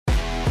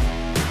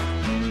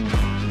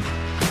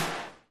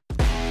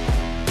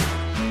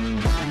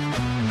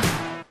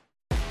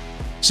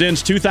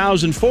Since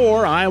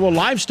 2004, Iowa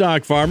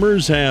livestock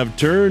farmers have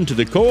turned to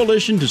the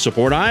Coalition to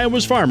Support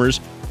Iowa's Farmers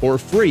for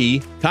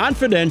free,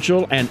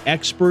 confidential, and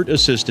expert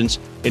assistance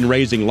in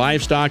raising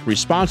livestock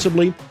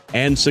responsibly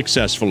and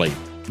successfully.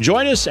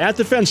 Join us at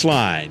the fence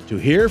line to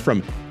hear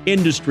from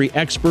industry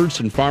experts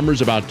and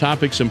farmers about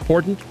topics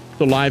important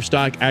to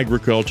livestock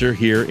agriculture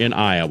here in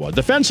Iowa.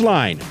 The fence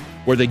line,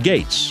 where the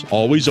gates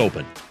always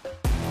open.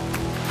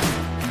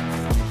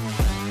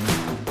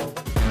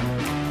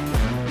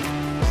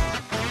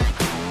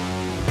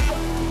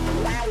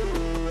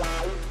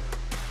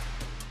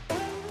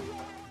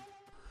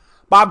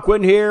 Bob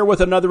Quinn here with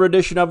another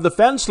edition of The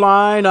Fence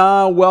Line.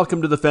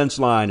 Welcome to The Fence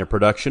Line, a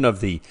production of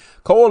the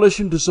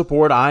Coalition to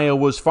Support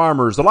Iowa's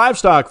Farmers, the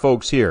livestock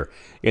folks here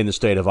in the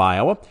state of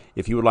Iowa.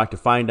 If you would like to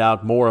find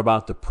out more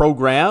about the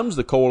programs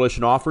the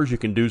Coalition offers, you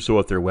can do so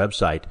at their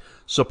website,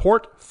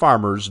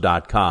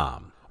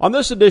 supportfarmers.com. On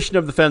this edition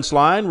of The Fence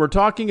Line, we're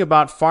talking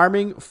about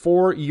farming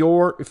for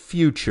your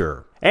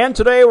future. And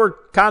today we're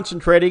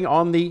concentrating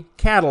on the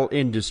cattle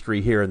industry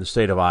here in the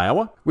state of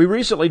Iowa. We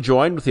recently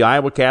joined with the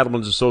Iowa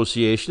Cattlemen's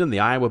Association and the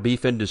Iowa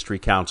Beef Industry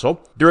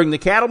Council during the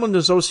Cattlemen's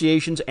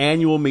Association's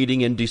annual meeting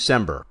in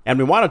December. And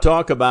we want to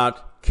talk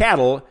about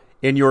cattle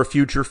in your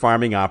future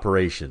farming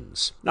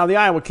operations. Now, the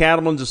Iowa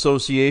Cattlemen's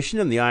Association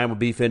and the Iowa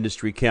Beef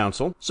Industry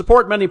Council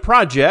support many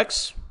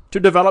projects to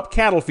develop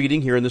cattle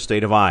feeding here in the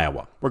state of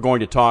Iowa. We're going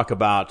to talk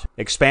about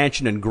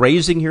expansion and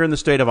grazing here in the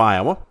state of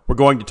Iowa. We're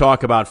going to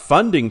talk about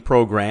funding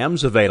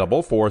programs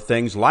available for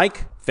things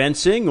like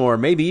fencing or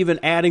maybe even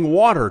adding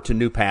water to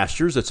new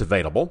pastures that's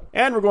available.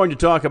 And we're going to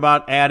talk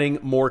about adding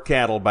more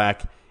cattle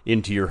back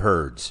into your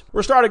herds.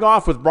 We're starting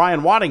off with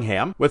Brian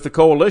Waddingham with the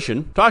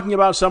Coalition, talking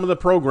about some of the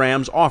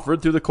programs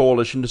offered through the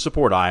Coalition to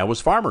Support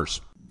Iowa's Farmers.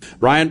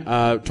 Brian,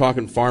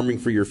 talking Farming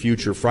for Your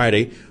Future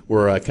Friday.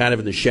 We're kind of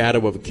in the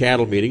shadow of a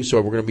cattle meeting,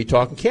 so we're going to be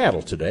talking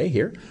cattle today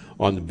here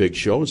on the big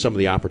show and some of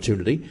the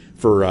opportunity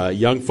for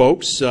young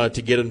folks to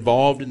get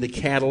involved in the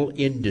cattle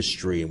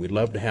industry. And we'd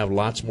love to have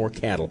lots more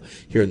cattle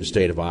here in the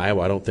state of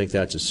Iowa. I don't think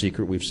that's a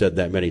secret. We've said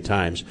that many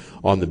times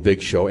on the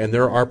big show. And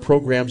there are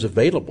programs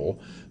available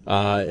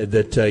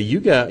that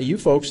you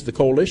folks, the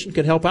Coalition,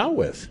 can help out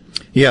with.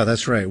 Yeah,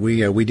 that's right.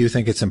 We do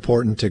think it's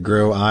important to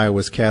grow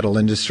Iowa's cattle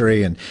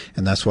industry, and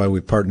that's why we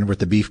partnered with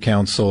the Beef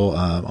Council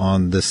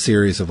on this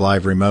series of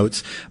live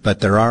remotes. But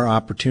there are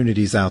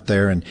opportunities out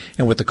there, and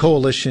with the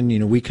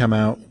Coalition, we come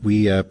out,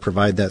 we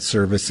provide that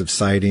service of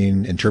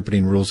citing,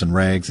 interpreting rules and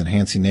regs,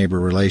 enhancing neighbor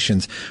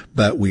relations.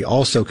 But we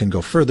also can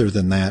go further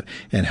than that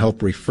and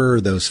help refer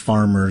those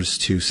farmers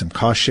to some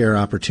cost share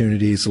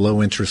opportunities,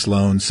 low interest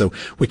loans. So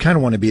we kind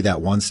of want to be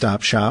that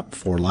one-stop shop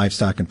for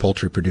livestock and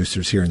poultry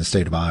producers here in the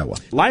state of Iowa.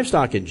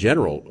 Livestock in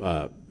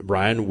general,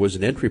 Brian, was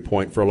an entry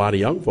point for a lot of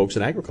young folks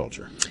in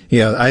agriculture.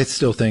 Yeah, I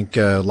still think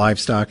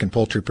livestock and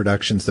poultry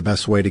production is the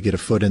best way to get a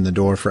foot in the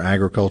door for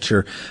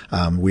agriculture.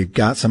 We've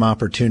got some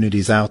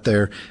opportunities out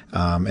there,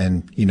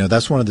 and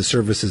that's one of the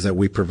services that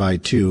we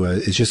provide too.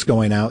 Is just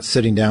going out,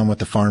 sitting down with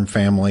the farm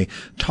family,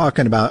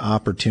 talking about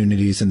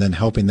opportunities, and then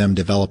helping them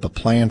develop a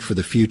plan for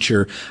the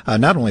future,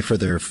 not only for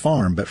their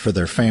farm but for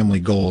their family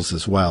goals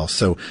as well.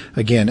 So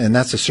again, and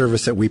that's a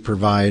service that we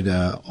provide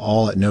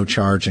all at no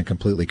charge and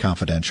completely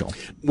confidential.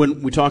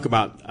 When we talk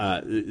about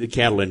the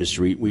cattle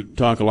industry, we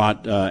talk a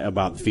lot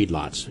about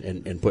feedlots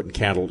and putting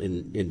cattle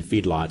in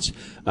feedlots.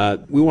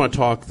 We want to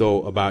talk,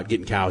 though, about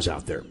getting cows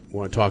out there. We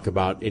want to talk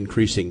about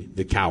increasing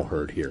the cow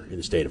herd here in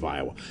the state of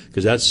Iowa,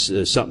 because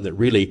that's something that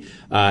really,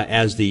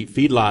 as the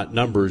feedlot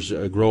numbers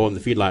grow and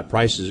the feedlot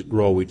prices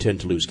grow, we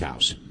tend to lose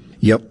cows.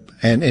 Yep.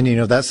 And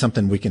that's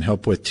something we can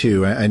help with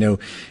too. I know,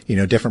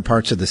 different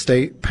parts of the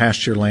state,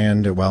 pasture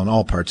land, well, in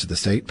all parts of the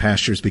state,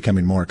 pasture is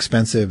becoming more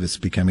expensive. It's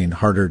becoming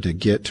harder to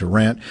get to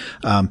rent.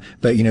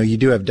 But you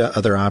do have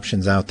other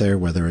options out there,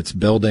 whether it's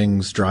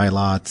buildings, dry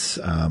lots.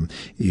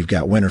 You've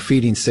got winter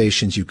feeding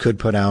stations you could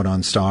put out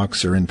on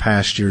stalks or in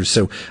pastures.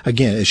 So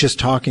again, it's just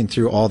talking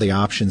through all the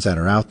options that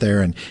are out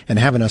there and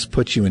having us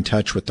put you in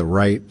touch with the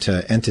right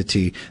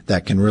entity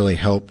that can really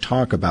help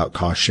talk about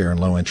cost share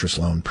and low interest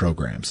loan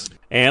programs.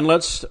 And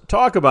let's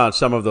talk about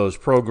some of those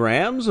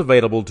programs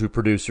available to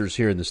producers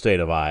here in the state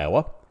of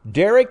Iowa.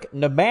 Derek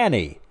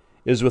Nabani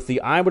is with the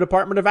Iowa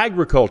Department of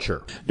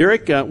Agriculture.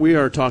 Derek, we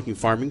are talking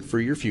farming for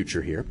your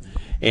future here,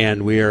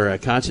 and we are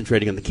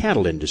concentrating on the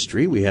cattle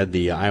industry. We had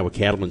the Iowa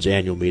Cattlemen's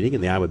annual meeting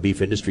and the Iowa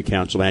Beef Industry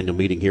Council annual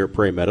meeting here at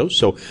Prairie Meadows.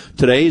 So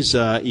today's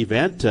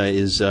event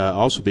is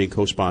also being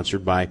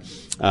co-sponsored by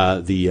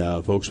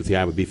the folks with the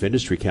Iowa Beef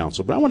Industry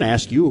Council. But I want to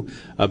ask you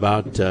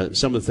about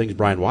some of the things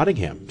Brian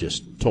Waddingham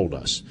just told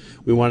us.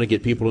 We want to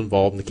get people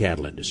involved in the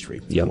cattle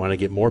industry. Yep. We want to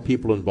get more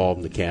people involved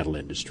in the cattle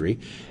industry.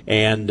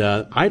 And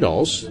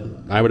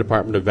IDALS, Iowa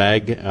Department of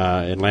Ag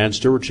and Land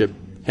Stewardship,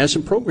 has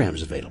some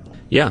programs available.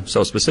 Yeah,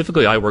 so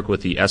specifically I work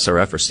with the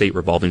SRF, or State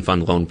Revolving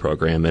Fund Loan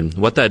Program, and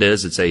what that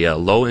is, it's a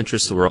low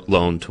interest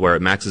loan to where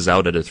it maxes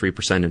out at a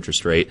 3%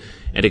 interest rate,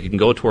 and it can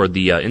go toward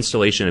the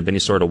installation of any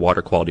sort of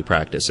water quality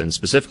practice. And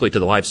specifically to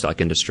the livestock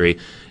industry,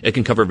 it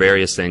can cover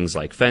various things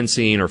like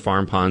fencing or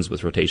farm ponds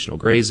with rotational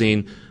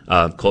grazing,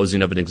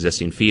 closing of an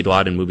existing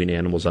feedlot and moving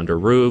animals under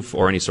roof,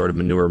 or any sort of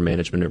manure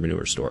management or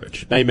manure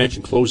storage. Now you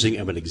mentioned closing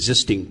of an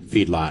existing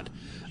feedlot.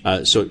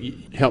 So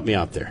help me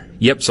out there.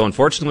 Yep. So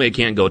unfortunately, it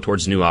can't go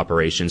towards new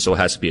operations, so it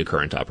has to be a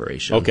current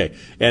operation. Okay.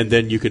 And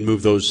then you can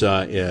move those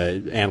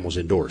animals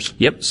indoors.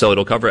 Yep. So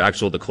it'll cover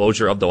the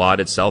closure of the lot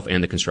itself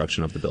and the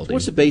construction of the building.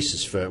 What's the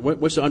basis for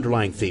what's the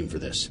underlying theme for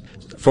this?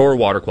 For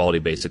water quality,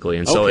 basically.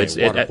 And so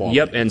water quality.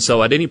 Yep. And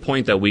so at any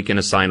point that we can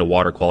assign a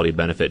water quality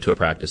benefit to a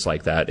practice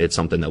like that, it's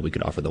something that we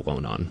could offer the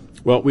loan on.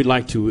 Well, we'd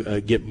like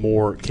to get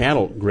more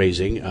cattle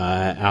grazing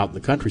out in the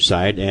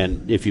countryside,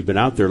 and if you've been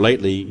out there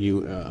lately,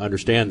 you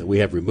understand that we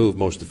have removed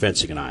most of the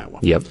fencing in Iowa.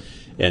 Yep.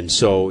 And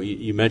so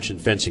you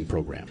mentioned fencing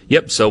program.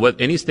 Yep. So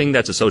anything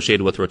that's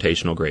associated with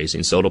rotational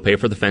grazing. So it'll pay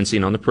for the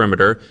fencing on the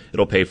perimeter.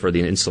 It'll pay for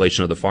the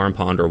installation of the farm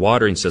pond or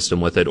watering system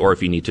with it, or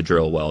if you need to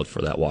drill a well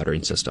for that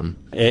watering system.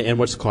 And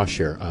what's the cost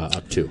share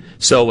up to?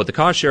 So with the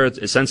cost share,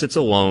 since it's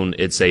a loan,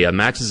 it's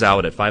maxes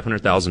out at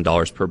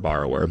 $500,000 per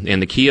borrower.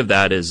 And the key of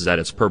that is that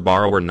it's per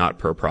borrower, not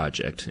per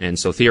project. And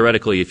so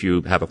theoretically, if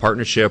you have a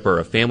partnership or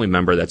a family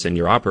member that's in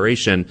your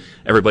operation,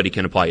 everybody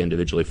can apply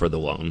individually for the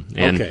loan.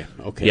 And,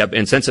 Okay. Yep.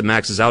 And since it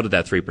maxes out at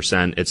that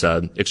 3%, it's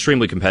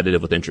extremely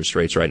competitive with interest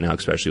rates right now,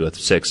 especially with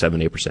 6,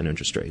 7, 8%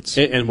 interest rates.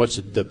 And what's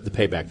the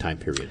payback time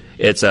period?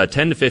 It's 10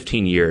 to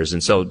 15 years.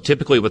 And so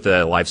typically with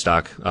a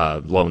livestock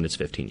loan, it's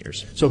 15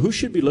 years. So who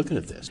should be looking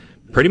at this?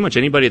 Pretty much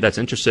anybody that's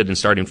interested in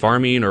starting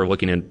farming or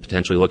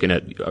potentially looking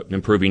at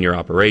improving your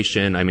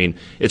operation. I mean,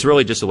 it's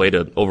really just a way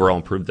to overall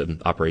improve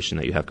the operation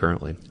that you have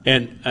currently.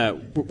 And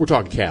we're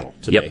talking cattle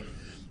today.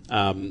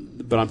 Yep.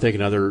 But I'm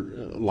thinking other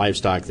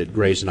livestock that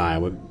graze in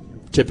Iowa,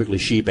 typically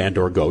sheep and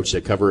or goats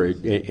that cover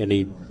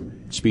any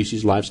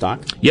species of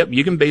livestock? Yep,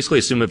 you can basically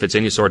assume if it's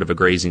any sort of a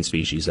grazing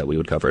species that we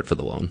would cover it for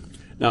the loan.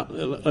 Now,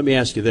 let me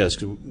ask you this,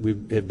 because we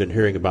have been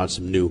hearing about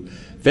some new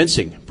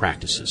fencing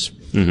practices,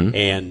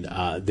 and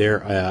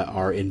there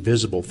are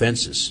invisible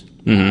fences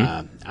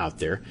out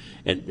there,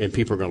 and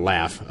people are going to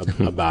laugh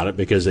about it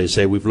because they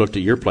say, we've looked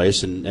at your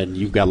place, and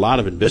you've got a lot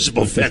of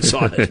invisible fence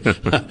on it.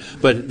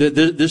 But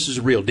this is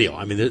a real deal.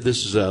 I mean,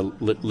 this is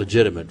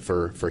legitimate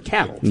for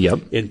cattle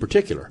in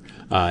particular,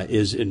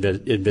 is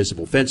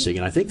invisible fencing,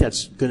 and I think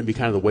that's going to be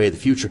kind of the way of the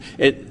future.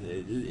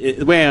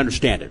 The way I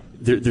understand it,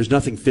 there's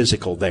nothing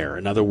physical there.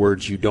 In other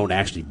words, you don't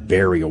actually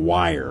bury a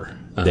wire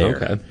there.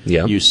 Okay.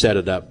 Yeah. You set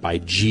it up by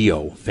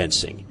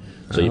geo-fencing.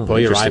 So you pull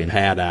your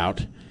iPad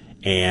out,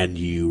 and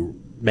you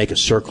make a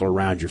circle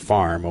around your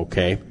farm,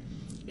 okay,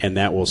 and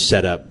that will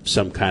set up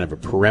some kind of a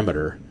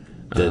perimeter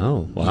that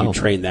you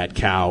train that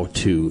cow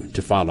to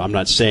follow. I'm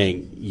not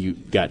saying you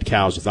got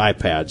cows with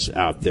iPads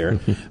out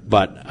there,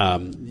 but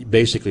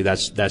basically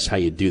that's how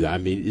you do that. I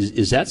mean,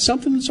 is that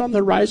something that's on the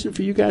horizon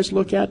for you guys to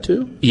look at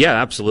too? Yeah,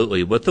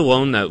 absolutely. With the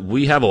loan, that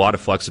we have a lot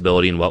of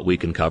flexibility in what we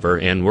can cover,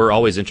 and we're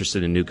always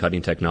interested in new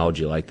cutting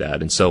technology like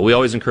that. And so we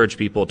always encourage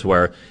people to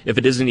where if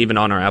it isn't even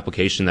on our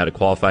application that it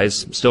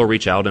qualifies, still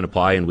reach out and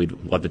apply, and we'd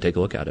love to take a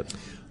look at it.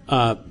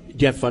 Do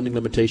you have funding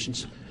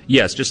limitations?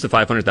 Yes, just the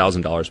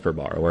 $500,000 per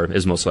borrower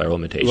is mostly our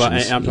limitations. Well,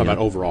 I'm talking about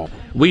overall.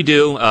 We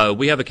do.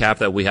 We have a cap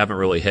that we haven't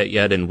really hit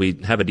yet, and we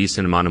have a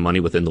decent amount of money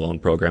within the loan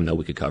program that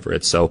we could cover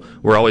it. So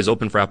we're always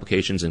open for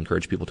applications and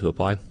encourage people to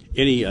apply.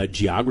 Any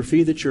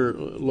geography that you're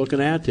looking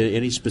at?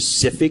 Any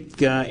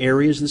specific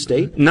areas in the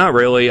state? Not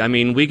really. I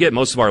mean, we get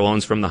most of our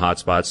loans from the hot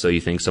spots, so you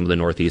think some of the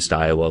northeast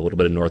Iowa, a little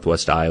bit of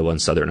northwest Iowa,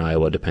 and southern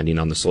Iowa, depending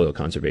on the soil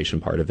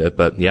conservation part of it.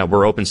 But, yeah,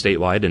 we're open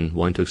statewide and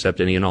willing to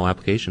accept any and all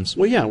applications.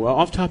 Well, yeah. Well,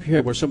 off the top of your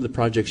head, what are some of the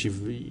projects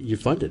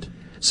you've funded?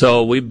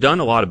 So we've done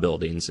a lot of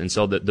buildings, and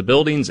so the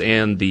buildings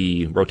and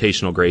the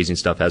rotational grazing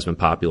stuff has been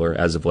popular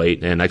as of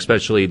late, and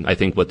especially I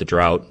think with the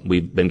drought,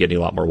 we've been getting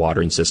a lot more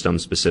watering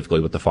systems, specifically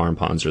with the farm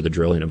ponds or the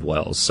drilling of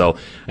wells. So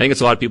I think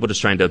it's a lot of people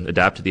just trying to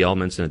adapt to the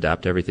elements and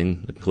adapt to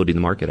everything, including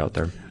the market out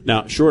there.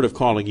 Now, short of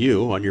calling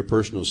you on your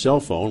personal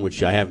cell phone,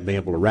 which I haven't been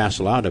able to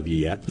wrestle out of you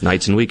yet.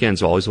 Nights and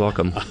weekends, always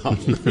welcome.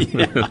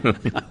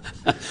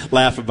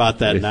 Laugh about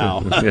that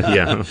now.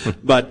 Yeah.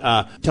 But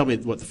tell me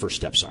what the first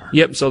steps are.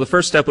 Yep. So the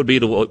first step would be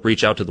to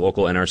reach out to the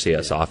local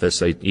NRCS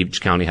office. Each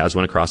county has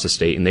one across the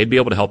state, and they'd be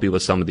able to help you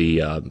with some of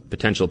the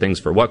potential things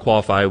for what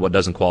qualify, what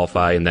doesn't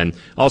qualify, and then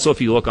also if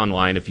you look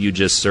online, if you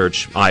just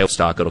search Iowa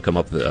Stock, it'll come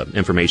up with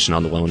information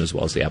on the loan as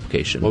well as the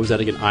application. What was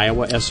that again?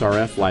 Iowa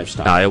SRF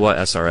Livestock. Iowa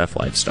SRF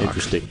Livestock.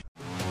 Interesting.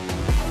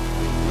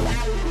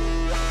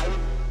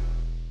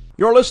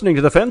 You're listening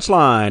to The Fence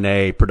Line,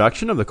 a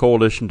production of the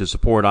Coalition to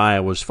Support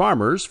Iowa's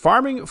Farmers,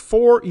 farming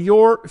for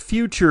your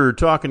future,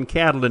 talking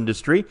cattle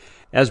industry.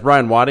 As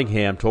Brian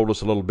Waddingham told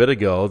us a little bit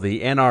ago,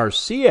 the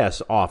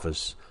NRCS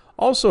office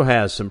also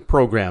has some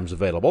programs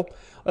available.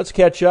 Let's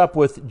catch up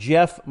with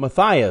Jeff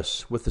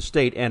Mathias with the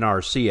state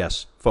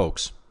NRCS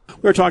folks.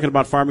 We're talking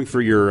about farming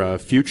for your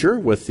future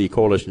with the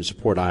Coalition to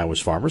Support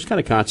Iowa's Farmers, kind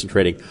of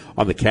concentrating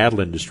on the cattle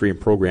industry and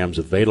programs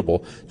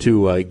available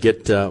to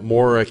get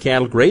more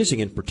cattle grazing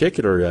in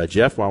particular,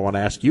 Jeff, what I want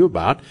to ask you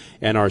about.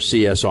 And our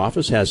CS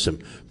office has some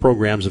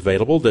programs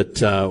available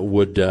that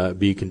would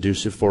be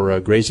conducive for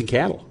grazing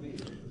cattle.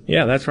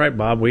 Yeah, that's right,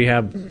 Bob. We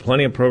have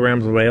plenty of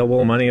programs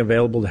available, money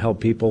available to help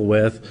people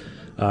with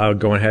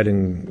going ahead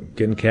and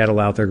getting cattle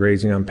out there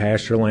grazing on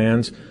pasture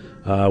lands.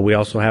 We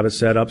also have it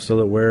set up so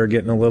that we're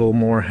getting a little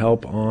more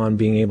help on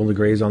being able to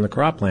graze on the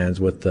croplands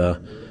with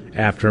the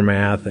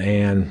aftermath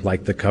and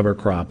like the cover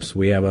crops.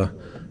 We have a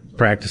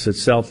practice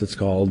itself that's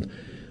called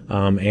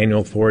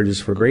annual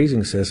forages for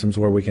grazing systems,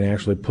 where we can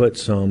actually put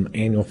some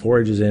annual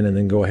forages in and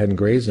then go ahead and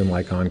graze them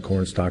like on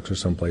corn stalks or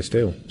someplace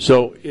too.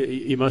 So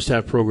you must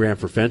have a program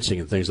for fencing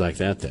and things like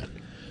that then.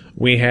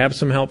 We have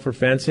some help for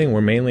fencing.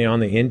 We're mainly on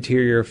the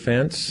interior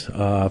fence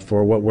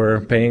for what we're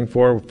paying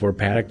for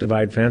paddock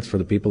divide fence for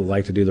the people that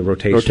like to do the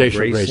rotation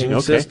grazing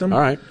okay. system. All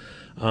right.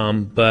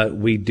 But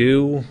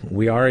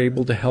we are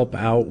able to help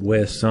out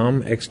with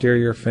some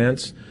exterior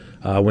fence.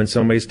 When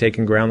somebody's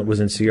taken ground that was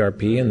in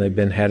CRP and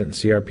they've had it in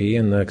CRP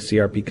and the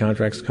CRP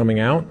contract's coming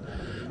out,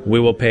 we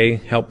will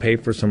help pay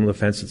for some of the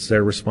fence that's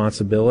their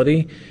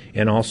responsibility.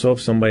 And also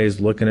if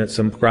somebody's looking at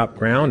some crop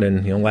ground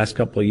and, last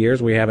couple of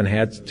years we haven't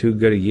had too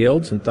good of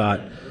yields and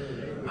thought,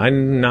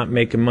 I'm not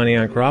making money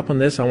on crop on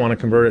this, I want to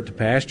convert it to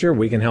pasture,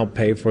 we can help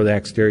pay for the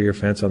exterior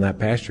fence on that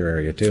pasture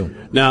area too.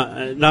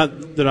 Now,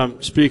 not that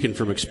I'm speaking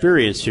from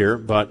experience here,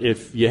 but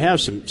if you have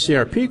some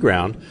CRP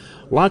ground,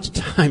 lots of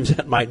times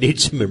that might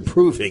need some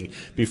improving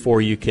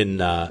before you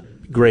can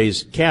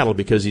graze cattle,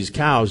 because these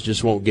cows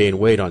just won't gain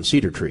weight on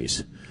cedar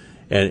trees.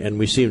 And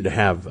we seem to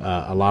have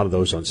a lot of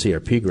those on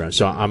CRP ground.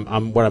 So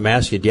what I'm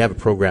asking you, do you have a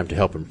program to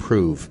help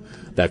improve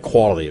that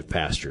quality of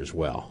pasture as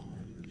well?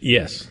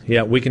 Yes.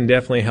 Yeah, we can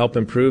definitely help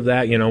improve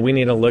that. We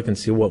need to look and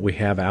see what we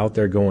have out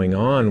there going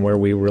on where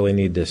we really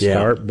need to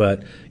start. Yeah.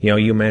 But,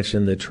 you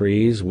mentioned the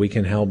trees. We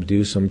can help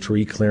do some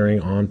tree clearing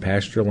on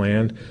pasture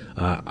land.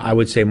 I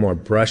would say more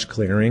brush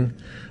clearing.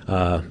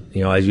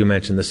 As you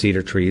mentioned, the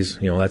cedar trees,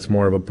 that's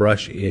more of a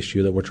brush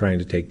issue that we're trying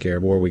to take care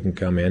of, where we can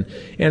come in.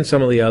 And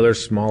some of the other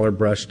smaller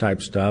brush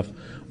type stuff,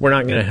 we're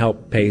not going to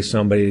help pay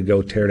somebody to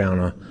go tear down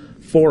a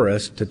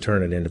forest to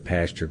turn it into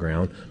pasture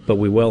ground, but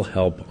we will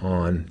help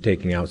on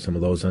taking out some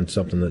of those on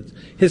something that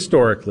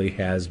historically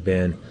has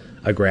been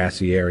a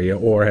grassy area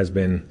or has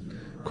been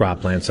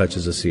cropland, such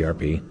as a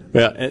CRP.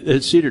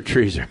 Well, cedar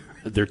trees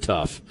they're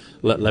tough.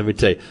 Let me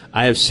tell you,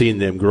 I have seen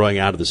them growing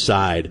out of the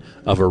side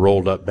of a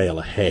rolled up bale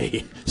of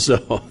hay.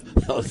 So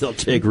they'll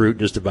take root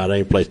just about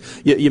any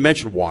place. You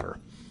mentioned water,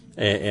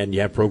 and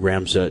you have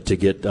programs to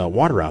get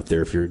water out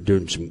there if you're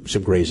doing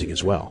some grazing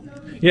as well.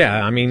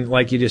 Yeah,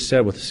 like you just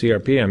said with the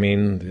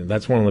CRP,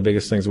 that's one of the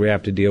biggest things we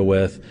have to deal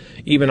with.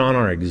 Even on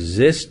our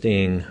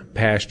existing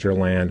pasture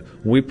land,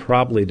 we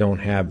probably don't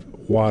have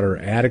water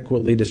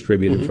adequately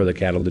distributed for the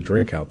cattle to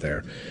drink out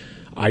there.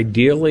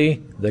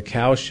 Ideally, the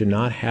cows should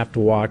not have to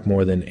walk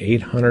more than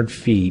 800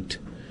 feet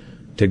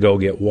to go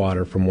get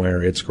water from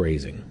where it's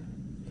grazing.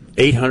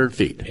 800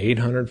 feet?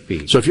 800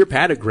 feet. So if you're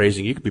paddock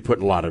grazing, you could be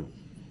putting a lot of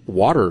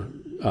water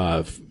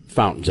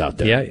fountains out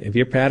there. Yeah, if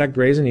you're paddock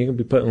grazing, you can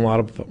be putting a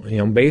lot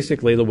of,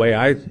 basically the way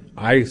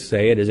I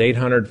say it is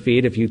 800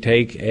 feet. If you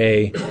take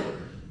a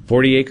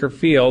 40-acre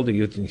field,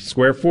 you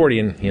square 40,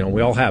 and,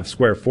 we all have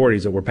square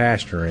 40s that we're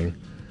pasturing.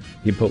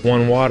 You put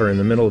one water in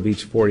the middle of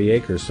each 40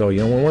 acres. So,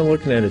 when we're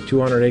looking at a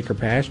 200-acre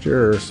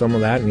pasture or some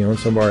of that, in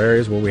some of our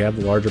areas where we have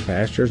the larger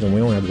pastures and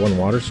we only have one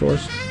water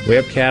source, we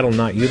have cattle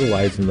not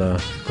utilizing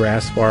the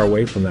grass far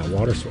away from that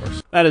water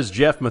source. That is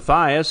Jeff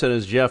Mathias, and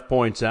as Jeff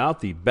points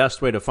out, the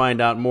best way to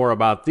find out more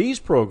about these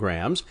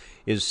programs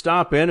is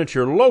stop in at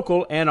your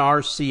local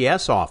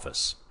NRCS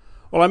office.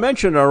 Well, I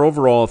mentioned our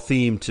overall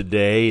theme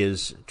today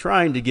is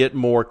trying to get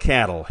more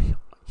cattle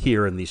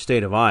here in the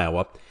state of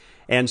Iowa.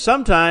 And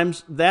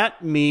sometimes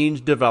that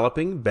means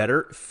developing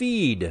better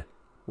feed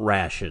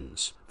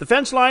rations. The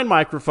Fence Line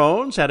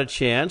microphones had a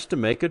chance to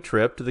make a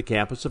trip to the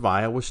campus of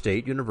Iowa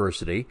State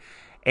University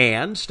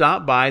and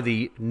stop by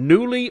the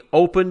newly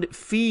opened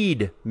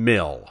feed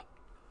mill.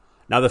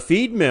 Now, the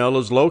feed mill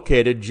is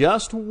located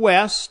just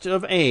west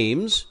of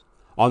Ames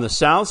on the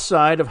south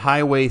side of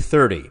Highway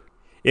 30.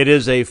 It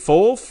is a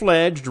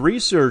full-fledged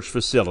research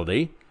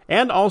facility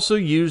and also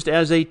used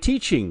as a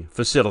teaching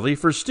facility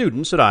for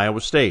students at Iowa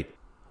State.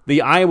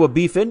 The Iowa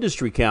Beef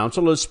Industry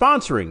Council is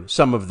sponsoring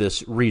some of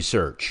this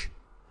research.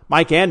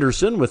 Mike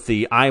Anderson with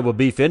the Iowa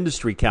Beef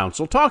Industry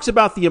Council talks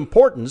about the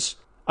importance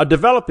of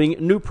developing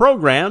new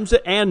programs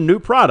and new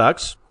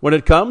products when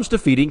it comes to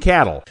feeding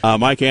cattle.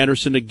 Mike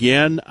Anderson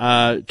again,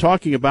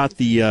 talking about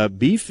the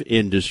beef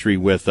industry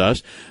with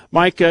us.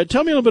 Mike,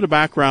 tell me a little bit of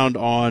background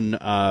on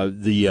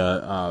the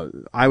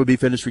Iowa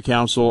Beef Industry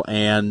Council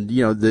and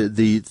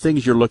the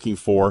things you're looking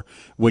for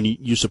when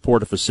you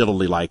support a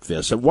facility like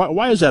this.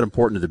 Why is that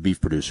important to the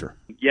beef producer?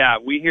 Yeah,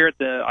 we here at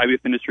the Iowa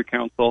Beef Industry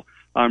Council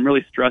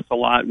really stress a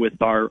lot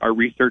with our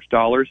research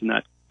dollars, and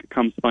that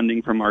comes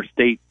funding from our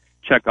state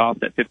check off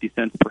that 50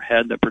 cents per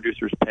head that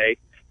producers pay.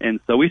 And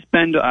so we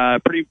spend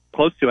pretty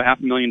close to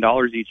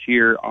 $500,000 each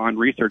year on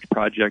research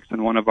projects,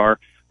 and one of our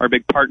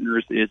big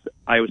partners is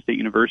Iowa State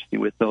University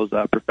with those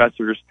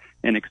professors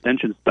and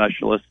extension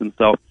specialists. And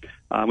so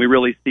we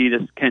really see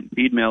this Kent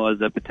feed mill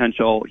as a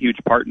potential huge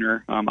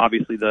partner.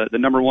 Obviously, the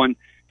number one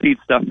feed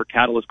stuff for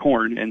cattle is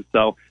corn, and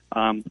so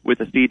with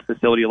a feed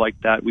facility like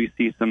that, we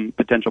see some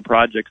potential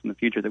projects in the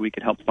future that we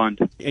could help fund.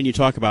 And you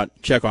talk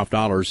about checkoff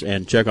dollars,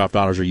 and checkoff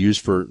dollars are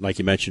used for, like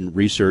you mentioned,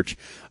 research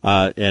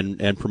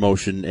and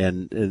promotion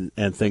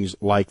and things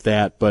like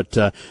that. But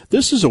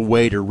this is a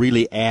way to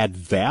really add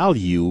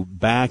value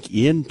back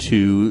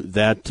into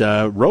that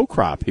row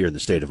crop here in the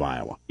state of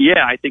Iowa.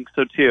 Yeah, I think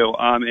so too.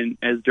 And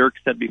as Dirk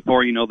said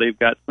before, they've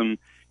got some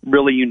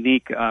really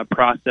unique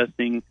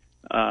processing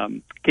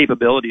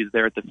capabilities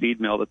there at the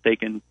feed mill that they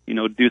can,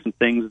 do some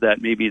things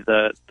that maybe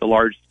the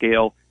large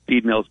scale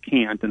feed mills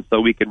can't. And so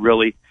we could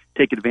really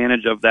take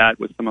advantage of that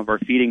with some of our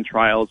feeding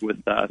trials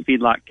with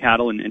feedlot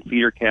cattle and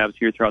feeder calves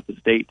here throughout the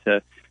state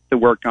to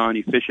work on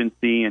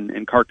efficiency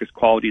and carcass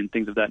quality and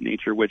things of that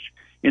nature, which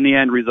in the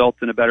end results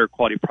in a better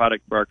quality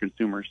product for our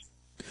consumers.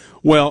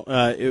 Well,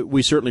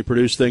 we certainly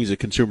produce things that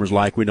consumers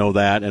like. We know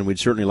that, and we'd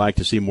certainly like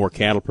to see more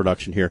cattle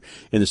production here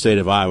in the state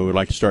of Iowa. We'd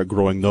like to start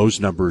growing those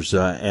numbers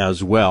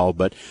as well.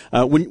 But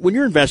when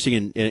you're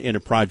investing in a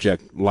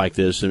project like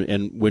this,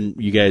 and when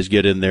you guys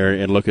get in there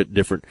and look at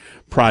different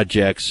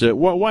projects,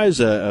 why is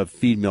a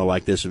feed mill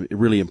like this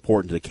really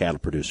important to the cattle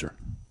producer?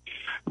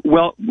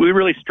 Well, we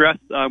really stress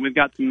we've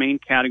got some main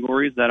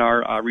categories that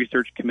our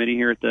research committee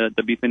here at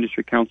the Beef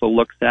Industry Council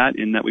looks at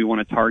and that we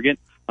want to target.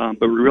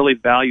 But we really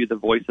value the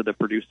voice of the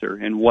producer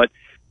and what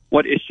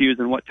issues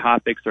and what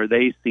topics are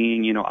they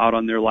seeing, out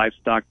on their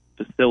livestock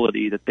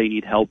facility that they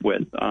need help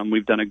with.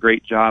 We've done a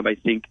great job, I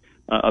think,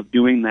 of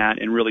doing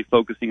that and really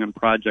focusing on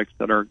projects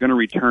that are going to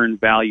return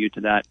value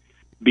to that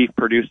beef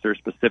producer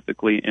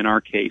specifically in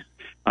our case.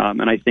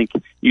 And I think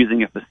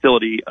using a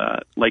facility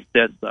like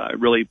this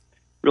really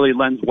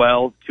lends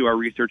well to our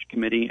research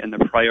committee and the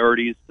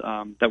priorities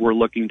that we're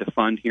looking to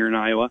fund here in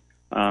Iowa.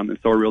 And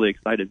so we're really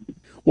excited.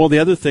 Well, the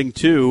other thing,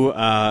 too,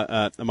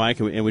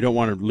 Mike, and we don't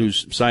want to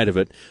lose sight of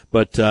it,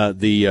 but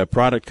the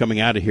product coming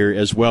out of here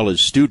as well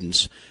as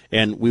students,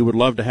 and we would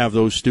love to have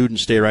those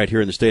students stay right here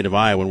in the state of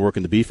Iowa and work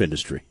in the beef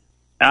industry.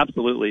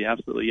 Absolutely.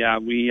 Yeah,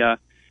 we,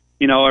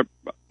 our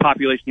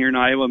population here in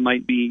Iowa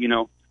might be,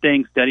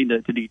 staying steady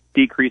to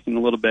decreasing a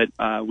little bit.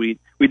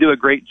 We do a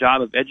great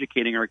job of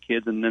educating our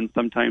kids, and then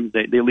sometimes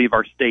they leave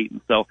our state.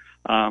 And so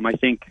I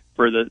think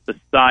for the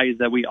size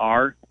that we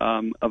are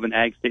of an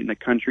ag state in the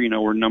country,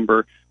 we're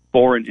number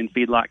 4 in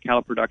feedlot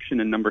cattle production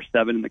and number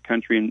 7 in the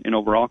country in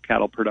overall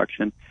cattle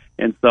production.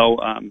 And so,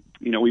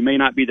 we may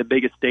not be the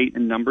biggest state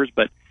in numbers,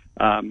 but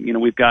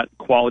we've got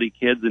quality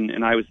kids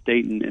in Iowa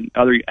State and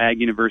other ag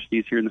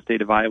universities here in the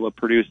state of Iowa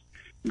produce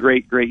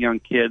great young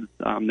kids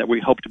that we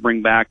hope to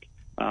bring back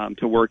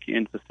to work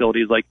in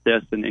facilities like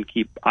this and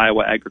keep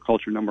Iowa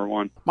agriculture number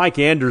 1. Mike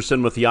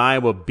Anderson with the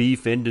Iowa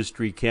Beef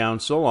Industry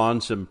Council on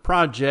some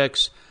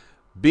projects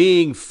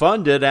being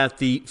funded at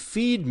the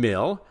feed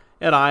mill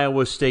at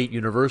Iowa State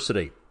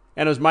University.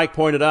 And as Mike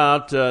pointed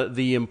out,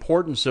 the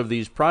importance of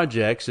these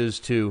projects is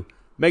to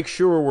make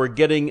sure we're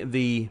getting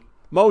the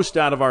most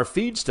out of our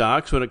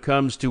feedstocks when it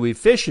comes to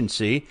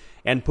efficiency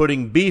and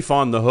putting beef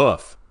on the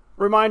hoof.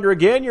 Reminder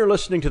again, you're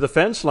listening to The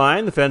Fence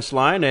Line. The Fence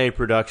Line, a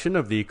production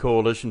of the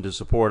Coalition to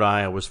Support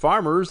Iowa's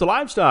Farmers, the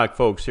livestock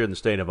folks here in the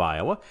state of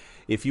Iowa.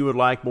 If you would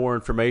like more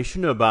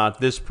information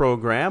about this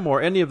program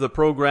or any of the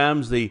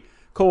programs the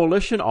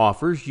Coalition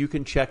offers, you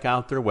can check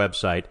out their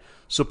website,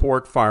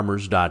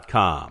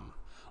 supportfarmers.com.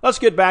 Let's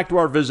get back to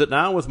our visit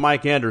now with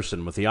Mike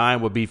Anderson with the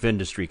Iowa Beef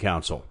Industry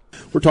Council.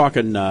 We're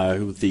talking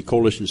with the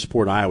Coalition to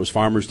Support Iowa's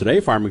Farmers today,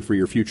 Farming for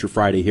Your Future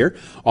Friday here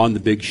on The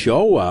Big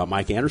Show.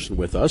 Mike Anderson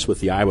with us with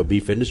the Iowa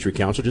Beef Industry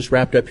Council. Just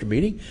wrapped up your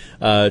meeting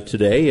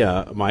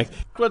today, Mike.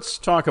 Let's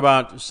talk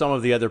about some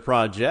of the other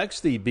projects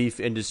the Beef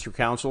Industry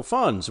Council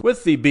funds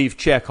with the beef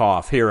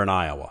checkoff here in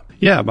Iowa.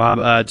 Yeah,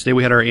 Bob, today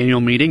we had our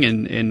annual meeting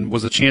and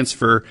was a chance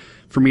for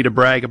me to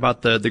brag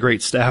about the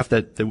great staff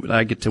that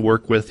I get to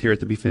work with here at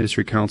the Beef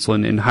Industry Council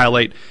and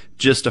highlight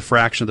just a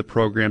fraction of the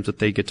programs that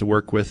they get to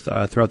work with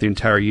throughout the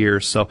entire year.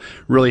 So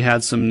really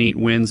had some neat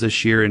wins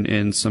this year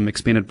and some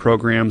expanded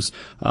programs.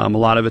 A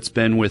lot of it's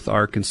been with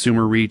our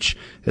consumer reach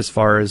as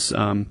far as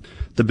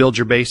the Build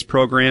Your Base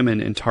program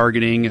and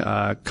targeting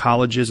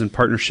colleges and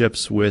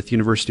partnerships with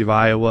University of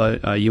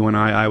Iowa, UNI,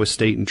 Iowa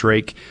State, and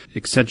Drake,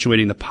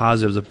 accentuating the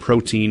positives of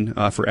protein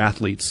for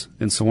athletes.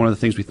 And so one of the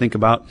things we think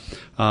about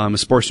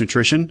is sports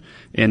nutrition,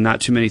 and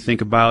not too many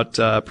think about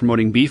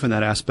promoting beef in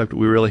that aspect, but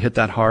we really hit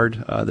that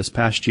hard this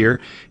past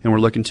year, and we're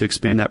looking to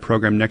expand that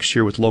program next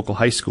year with local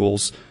high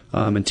schools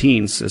and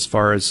teens as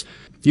far as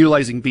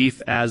utilizing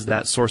beef as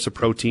that source of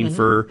protein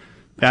for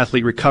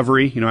athlete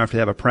recovery, after they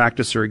have a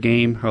practice or a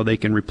game, how they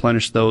can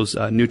replenish those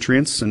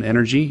nutrients and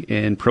energy,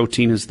 and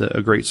protein is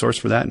a great source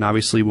for that, and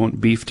obviously we want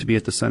beef to be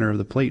at the center of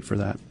the plate for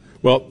that.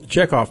 Well, the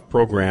checkoff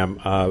program,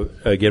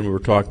 again, we were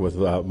talking with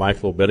Mike a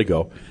little bit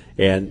ago,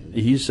 and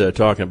he's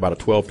talking about a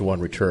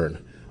 12-to-1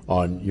 return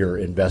on your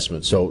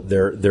investment. So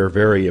they're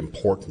very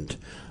important.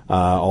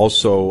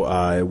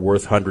 Also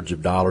worth hundreds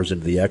of dollars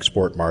into the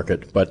export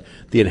market, but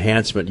the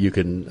enhancement, you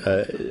can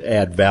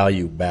add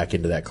value back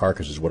into that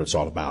carcass is what it's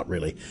all about,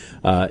 really.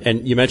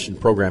 And you mentioned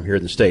program here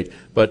in the state,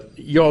 but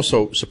you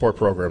also support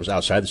programs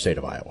outside the state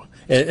of Iowa.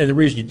 And the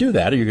reason you do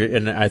that,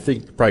 and I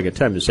think you're probably going to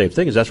tell me the same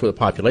thing, is that's where the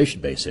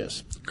population base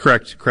is.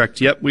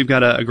 Correct. Yep, we've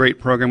got a great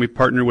program. We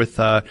partner with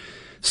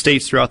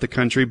states throughout the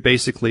country,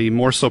 basically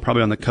more so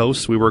probably on the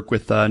coast. We work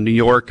with New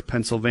York,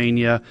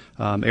 Pennsylvania,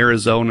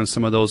 Arizona, and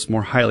some of those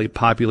more highly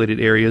populated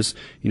areas.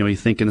 You know, you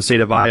think in the state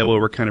of Iowa,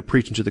 we're kind of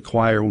preaching to the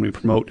choir when we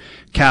promote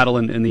cattle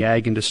and the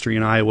ag industry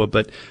in Iowa,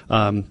 but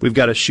we've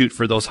got to shoot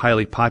for those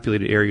highly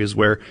populated areas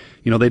where,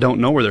 you know, they don't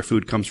know where their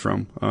food comes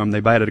from. They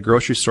buy it at a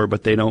grocery store,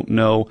 but they don't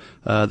know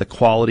the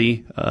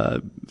quality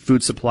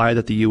food supply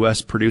that the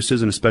U.S.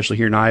 produces, and especially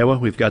here in Iowa,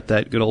 we've got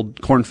that good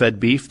old corn-fed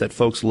beef that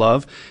folks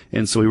love,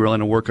 and so we really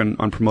want to work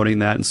on promoting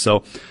that. And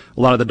so a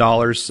lot of the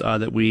dollars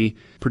that we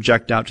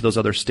project out to those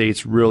other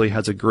states really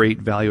has a great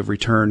value of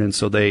return, and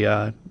so they,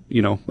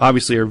 you know,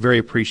 obviously are very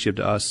appreciative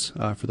to us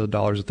for the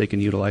dollars that they can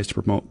utilize to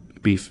promote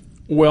beef.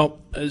 Well,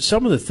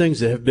 some of the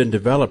things that have been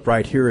developed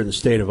right here in the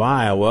state of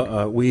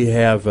Iowa, we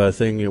have a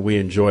thing that we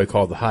enjoy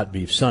called the Hot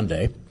Beef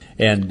Sunday.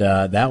 And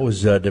that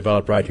was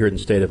developed right here in the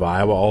state of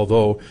Iowa,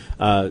 although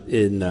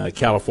in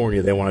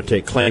California they want to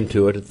take claim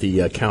to it at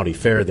the county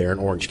fair there in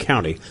Orange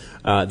County.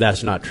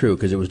 That's not true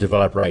because it was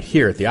developed right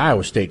here at the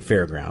Iowa State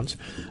Fairgrounds.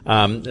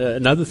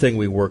 Another thing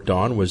we worked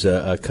on was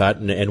a cut,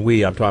 and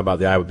I'm talking about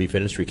the Iowa Beef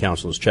Industry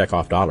Council's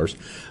checkoff dollars.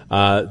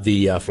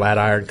 The flat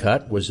iron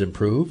cut was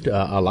improved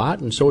a lot,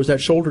 and so was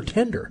that shoulder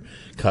tender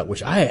cut,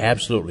 which I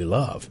absolutely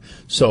love.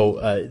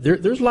 So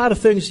there's a lot of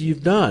things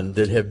you've done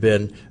that have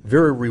been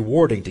very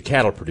rewarding to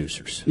cattle producers.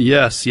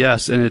 Yes,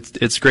 and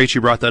it's great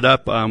you brought that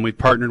up. We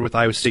partnered with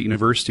Iowa State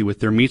University with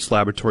their meats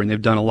laboratory, and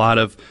they've done a lot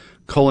of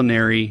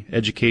culinary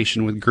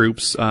education with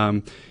groups.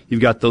 You've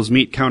got those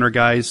meat counter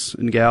guys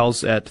and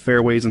gals at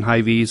fairways and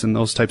Hy-Vees and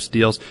those types of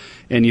deals.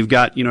 And you've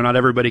got, you know, not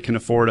everybody can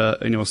afford a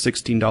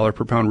 $16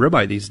 per pound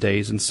ribeye these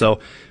days. And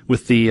so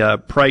with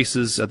the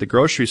prices at the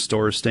grocery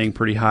stores staying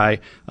pretty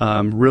high,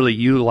 really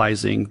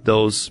utilizing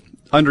those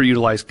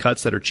underutilized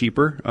cuts that are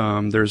cheaper.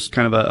 There's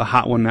kind of a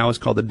hot one now. It's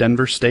called the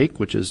Denver steak,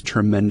 which is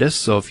tremendous.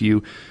 So if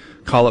you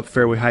call up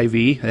Fairway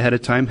Hy-Vee ahead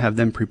of time, have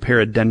them prepare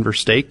a Denver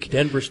steak.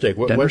 What's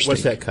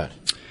that cut?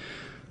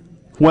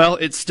 Well,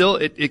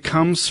 it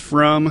comes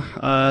from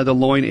the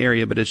loin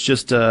area, but it's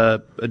just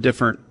a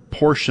different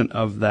portion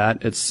of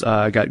that. It's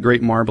got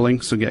great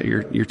marbling, so get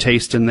your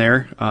taste in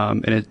there,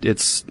 and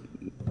it's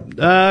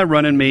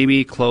running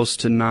maybe close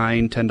to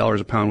 $9-10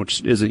 a pound,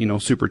 which isn't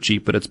super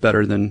cheap, but it's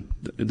better than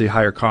the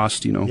higher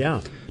cost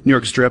New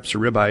York strips or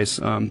ribeyes.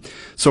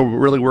 So we're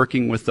really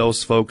working with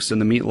those folks in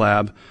the meat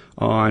lab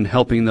on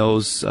helping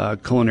those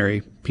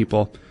culinary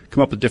people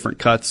come up with different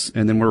cuts,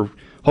 and then we're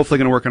hopefully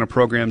going to work on a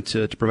program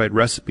to provide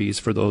recipes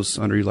for those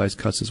underutilized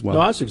cuts as well.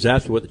 No, that's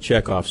exactly what the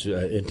checkoff's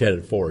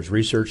intended for, is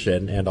research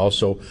and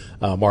also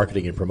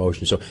marketing and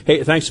promotion. So,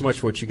 hey, thanks so much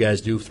for what you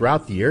guys do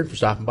throughout the year and for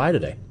stopping by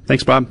today.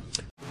 Thanks, Bob.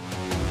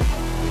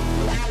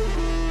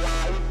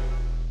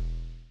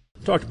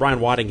 Talk to Brian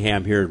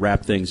Waddingham here to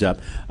wrap things up.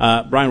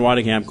 Brian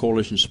Waddingham,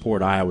 Coalition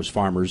Support Iowa's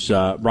Farmers.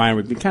 Brian,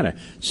 we've been kind of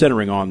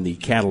centering on the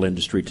cattle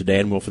industry today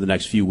and will for the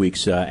next few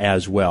weeks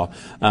as well.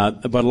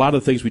 But a lot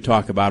of the things we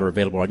talk about are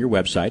available on your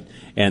website,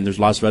 and there's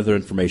lots of other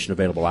information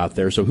available out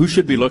there. So who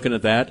should be looking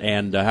at that,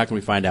 and how can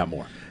we find out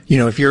more?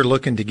 If you're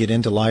looking to get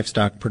into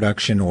livestock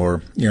production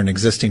or you're an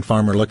existing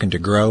farmer looking to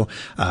grow,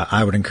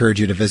 I would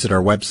encourage you to visit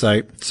our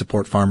website,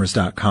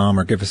 supportfarmers.com,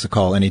 or give us a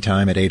call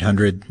anytime at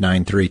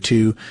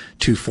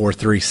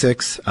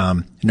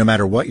 800-932-2436. No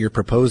matter what you're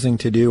proposing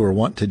to do or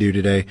want to do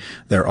today,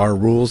 there are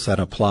rules that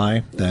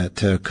apply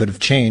that could have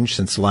changed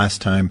since the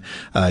last time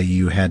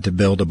you had to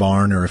build a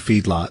barn or a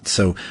feedlot.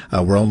 So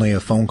we're only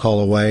a phone call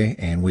away,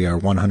 and we are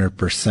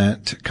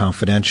 100%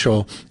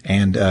 confidential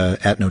and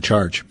at no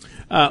charge.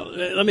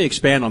 Let me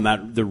expand on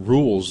that, the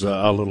rules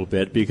a little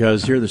bit,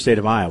 because here in the state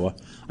of Iowa,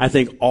 I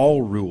think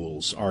all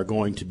rules are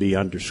going to be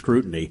under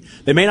scrutiny.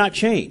 They may not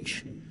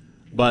change,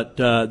 but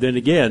then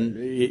again,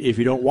 if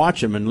you don't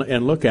watch them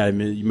and look at them,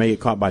 you may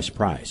get caught by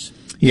surprise.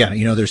 Yeah,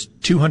 there's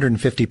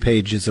 250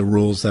 pages of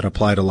rules that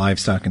apply to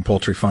livestock and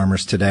poultry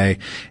farmers today,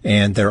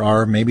 and there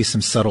are maybe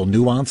some subtle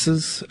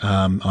nuances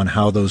on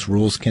how those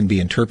rules can be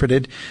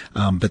interpreted.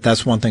 But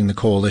that's one thing the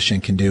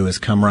coalition can do, is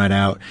come right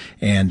out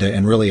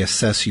and really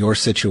assess your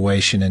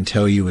situation and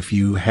tell you if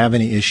you have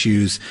any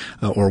issues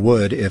or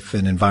would if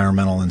an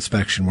environmental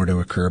inspection were to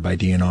occur by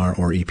DNR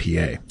or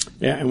EPA.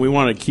 Yeah, and we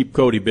want to keep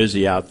Cody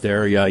busy out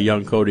there.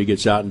 Young Cody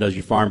gets out and does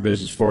your farm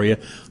business for you.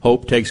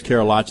 Hope takes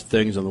care of lots of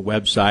things on the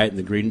website and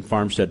the Green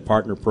Farmstead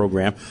Partner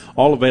Program,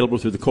 all available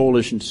through the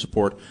Coalition to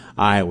Support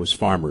Iowa's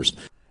Farmers.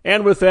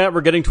 And with that,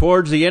 we're getting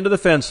towards the end of the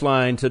fence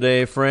line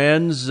today,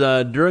 friends.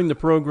 During the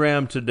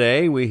program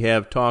today, we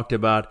have talked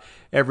about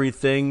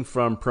everything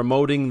from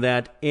promoting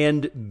that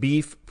end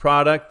beef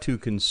product to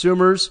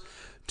consumers,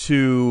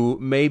 to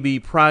maybe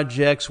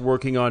projects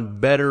working on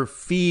better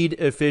feed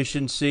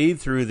efficiency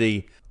through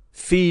the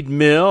feed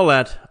mill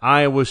at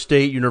Iowa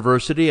State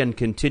University and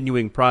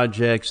continuing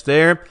projects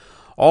there,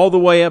 all the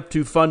way up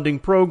to funding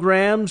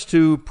programs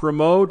to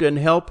promote and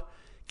help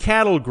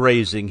cattle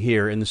grazing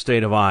here in the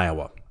state of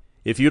Iowa.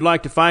 If you'd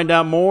like to find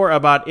out more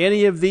about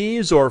any of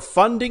these or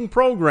funding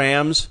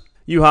programs,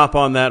 you hop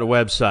on that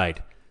website,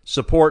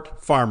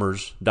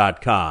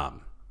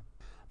 supportfarmers.com.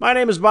 My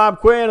name is Bob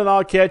Quinn, and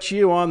I'll catch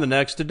you on the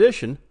next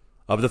edition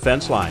of The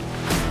Fence Line.